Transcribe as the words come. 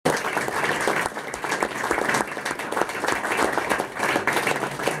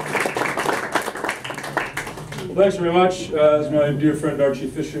Thanks very much. As my dear friend Archie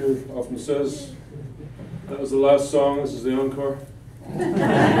Fisher often says, that was the last song, this is the encore.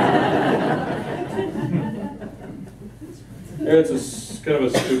 It's kind of a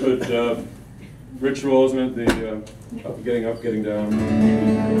stupid ritual, isn't it? The getting up, getting down.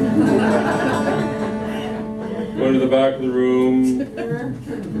 Going to the back of the room.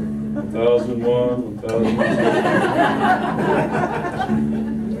 1001,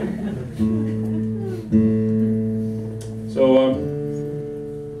 1002. So,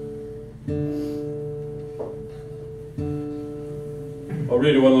 I'll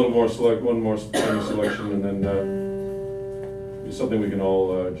read you one more tiny selection, and then it's something we can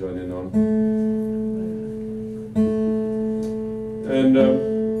all join in on. And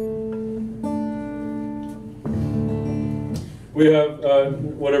we have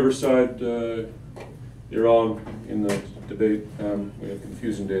whatever side you're on in the debate. We have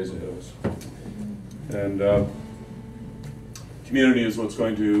confusing days ahead of us, and community is what's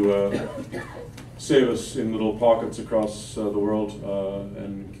going to save us in little pockets across the world,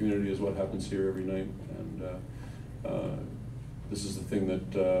 and community is what happens here every night. And this is the thing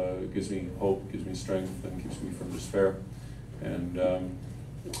that gives me hope, gives me strength, and keeps me from despair. And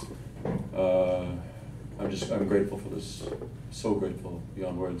I'm grateful for this, so grateful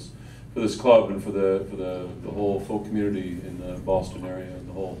beyond words, for this club and for the whole folk community in the Boston area and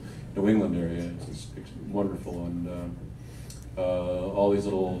the whole New England area. It's wonderful, and all these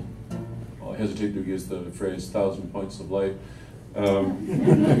little, I hesitate to use the phrase 1,000 points of light. I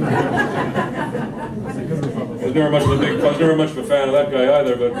was never much of a fan of that guy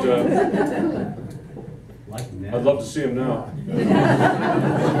either, but I'd love to see him now.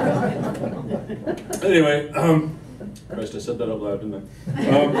 Anyway, Christ, I said that out loud, didn't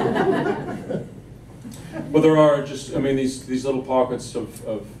I? But there are just, I mean, these little pockets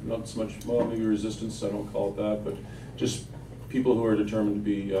of not so much, well, maybe resistance, I don't call it that, but just people who are determined to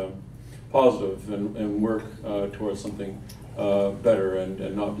be positive and work towards something better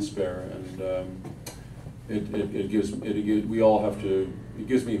and not despair. And it gives me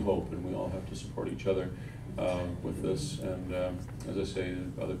hope, and we all have to support each other with this. And as I say,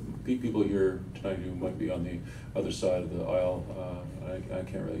 other people here tonight who might be on the other side of the aisle, I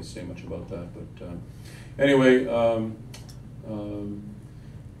can't really say much about that. But anyway,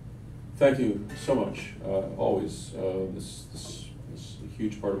 thank you so much. Always, this is a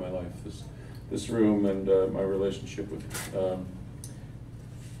huge part of my life. This room and my relationship with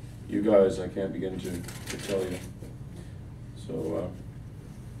you guys, I can't begin to tell you. So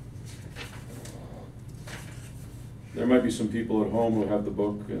there might be some people at home who have the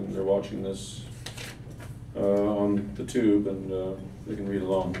book and they're watching this on the tube, and they can read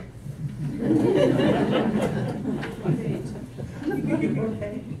along.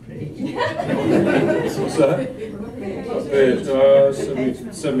 What's that? Page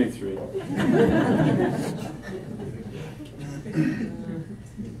 73.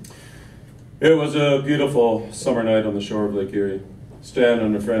 It was a beautiful summer night on the shore of Lake Erie. Stan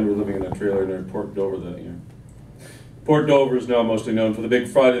and a friend were living in a trailer near Port Dover that year. Port Dover is now mostly known for the big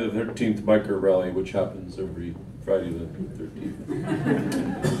Friday the 13th biker rally, which happens every Friday the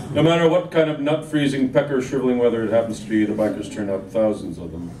 13th. No matter what kind of nut-freezing, pecker-shriveling weather it happens to be, the bikers turn up, thousands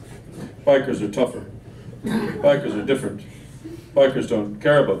of them. Bikers are tougher. Bikers are different. Bikers don't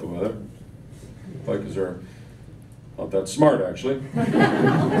care about the weather. Bikers are not that smart, actually.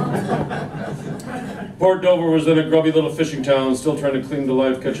 Port Dover was then a grubby little fishing town, still trying to cling to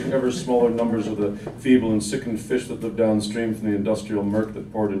life, catching ever smaller numbers of the feeble and sickened fish that lived downstream from the industrial murk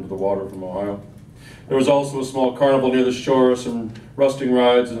that poured into the water from Ohio. There was also a small carnival near the shore, some rusting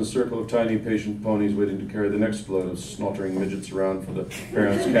rides, and a circle of tiny patient ponies waiting to carry the next load of snottering midgets around for the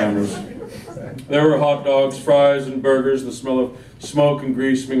parents' cameras. There were hot dogs, fries, and burgers, the smell of smoke and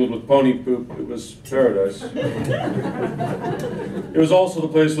grease mingled with pony poop. It was paradise. It was also the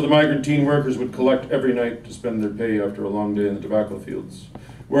place where the migrant teen workers would collect every night to spend their pay after a long day in the tobacco fields.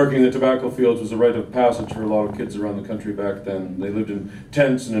 Working in the tobacco fields was a rite of passage for a lot of kids around the country back then. They lived in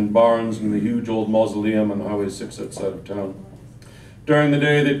tents and in barns in the huge old mausoleum on Highway 6 outside of town. During the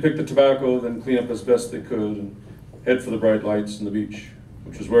day, they'd pick the tobacco, then clean up as best they could, and head for the bright lights and the beach,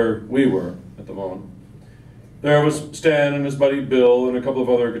 which was where we were at the moment. There was Stan and his buddy Bill and a couple of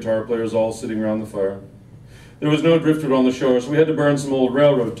other guitar players all sitting around the fire. There was no driftwood on the shore, so we had to burn some old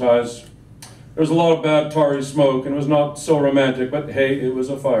railroad ties. There was a lot of bad tarry smoke, and it was not so romantic, but hey, it was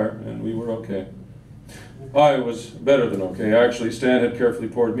a fire, and we were okay. I was better than okay. Actually, Stan had carefully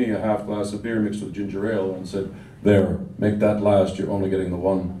poured me a half glass of beer mixed with ginger ale and said, "There, make that last, you're only getting the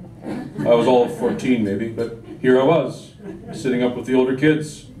one." I was all of 14 maybe, but here I was, sitting up with the older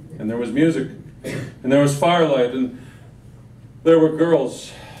kids, and there was music. And there was firelight, and there were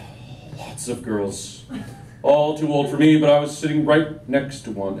girls, lots of girls, all too old for me, but I was sitting right next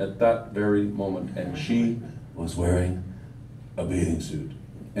to one at that very moment, and she was wearing a bathing suit.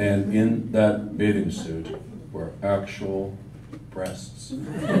 And in that bathing suit were actual breasts.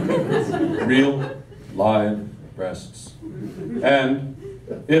 Real, live breasts. And,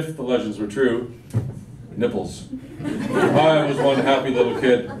 if the legends were true, nipples. I was one happy little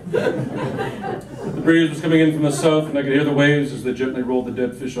kid. The breeze was coming in from the south, and I could hear the waves as they gently rolled the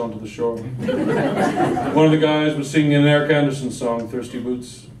dead fish onto the shore. One of the guys was singing an Eric Anderson song, Thirsty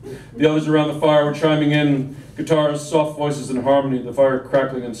Boots. The others around the fire were chiming in, guitars, soft voices in harmony, the fire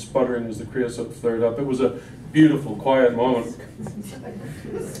crackling and sputtering as the creosote flared up. It was a beautiful, quiet moment.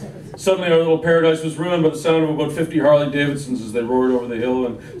 Suddenly our little paradise was ruined by the sound of about 50 Harley-Davidsons as they roared over the hill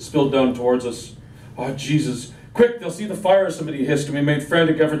and spilled down towards us. Oh, Jesus. Quick, they'll see the fire, somebody hissed, and we made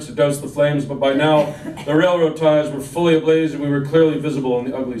frantic efforts to douse the flames, but by now the railroad ties were fully ablaze and we were clearly visible in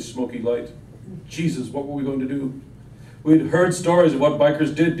the ugly, smoky light. Jesus, what were we going to do? We'd heard stories of what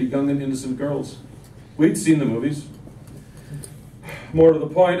bikers did to young and innocent girls. We'd seen the movies. More to the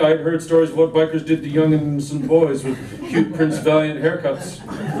point, I'd heard stories of what bikers did to young and innocent boys with cute Prince Valiant haircuts.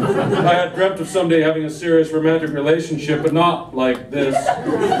 I had dreamt of someday having a serious romantic relationship, but not like this.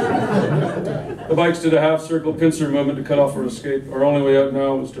 The bikes did a half-circle pincer movement to cut off our escape. Our only way out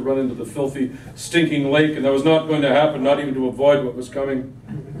now was to run into the filthy, stinking lake, and that was not going to happen, not even to avoid what was coming.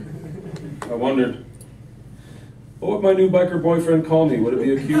 I wondered, what would my new biker boyfriend call me? Would it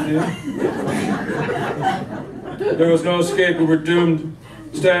be a cute name? There was no escape. We were doomed.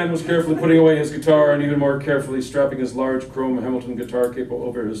 Stan was carefully putting away his guitar and even more carefully strapping his large chrome Hamilton guitar capo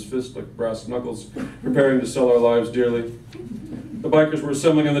over his fist like brass knuckles, preparing to sell our lives dearly. The bikers were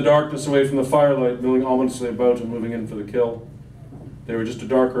assembling in the darkness away from the firelight, milling ominously about and moving in for the kill. They were just a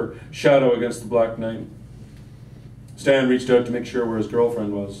darker shadow against the black night. Stan reached out to make sure where his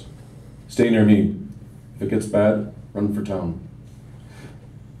girlfriend was. Stay near me. If it gets bad, run for town.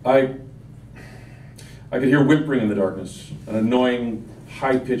 I could hear whimpering in the darkness, an annoying,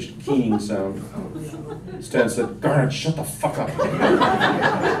 high-pitched keening sound. Stan said, "Garnet, shut the fuck up." The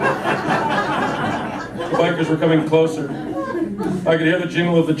bikers were coming closer. I could hear the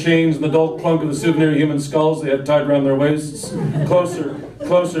jingle of the chains and the dull clunk of the souvenir human skulls they had tied around their waists. Closer,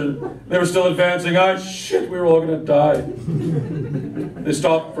 closer. They were still advancing. Shit, we were all going to die. They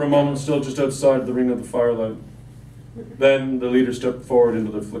stopped for a moment, still just outside the ring of the firelight. Then the leader stepped forward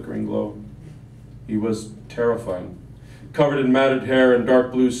into the flickering glow. He was terrifying. Covered in matted hair and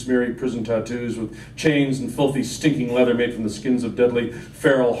dark blue smeary prison tattoos with chains and filthy stinking leather made from the skins of deadly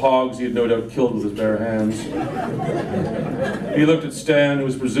feral hogs he had no doubt killed with his bare hands. He looked at Stan, who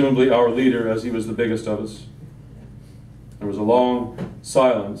was presumably our leader, as he was the biggest of us. There was a long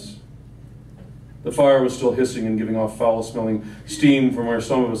silence. The fire was still hissing and giving off foul-smelling steam from where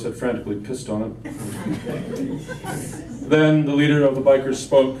some of us had frantically pissed on it. Then the leader of the bikers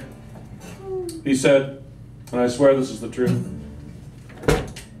spoke. He said, and I swear this is the truth,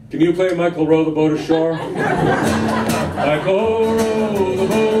 "Can you play Michael Row the Boat Ashore?" Michael row the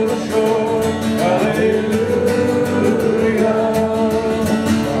boat ashore, hallelujah.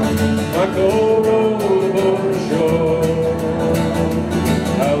 Michael row the boat ashore,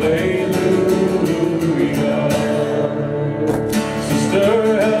 hallelujah. Sister,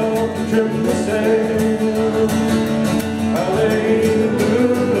 help trim the sail, hallelujah.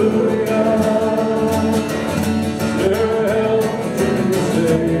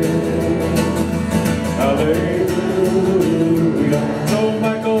 Hallelujah. So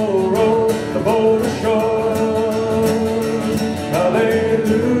Michael rowed the boat ashore.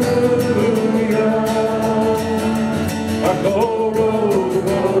 Hallelujah. Michael rowed the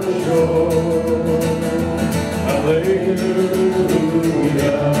boat ashore. Hallelujah.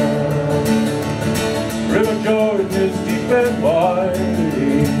 River Jordan is deep and wide.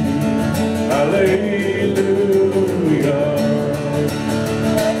 Hallelujah.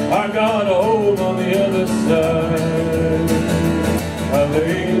 I got a home on the other side.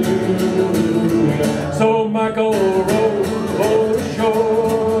 Hallelujah. So Michael rowed the boat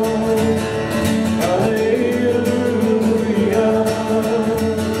ashore. Hallelujah.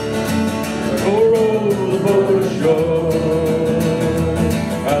 Michael rowed the boat ashore.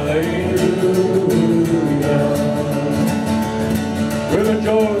 Hallelujah. River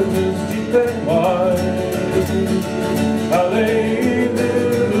Jordan is deep and wide. Hallelujah.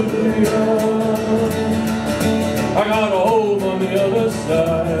 I got a home on the other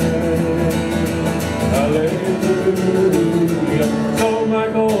side. Hallelujah. So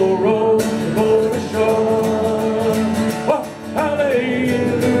Michael rowed the boat ashore. Oh, hallelujah.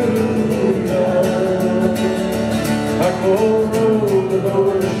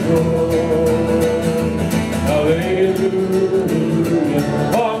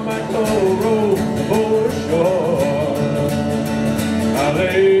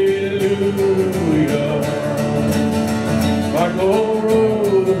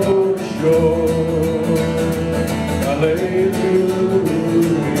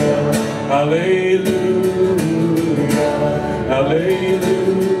 Hallelujah, hallelujah,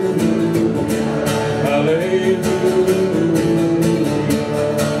 hallelujah.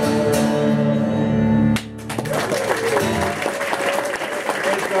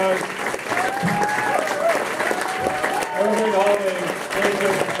 Thanks, guys. Have a great holiday. Thank you.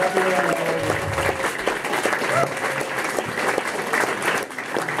 Happy holidays.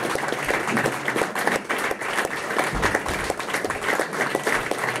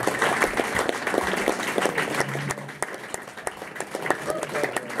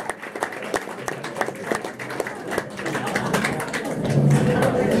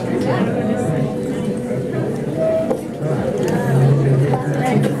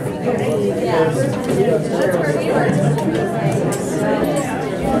 Yeah.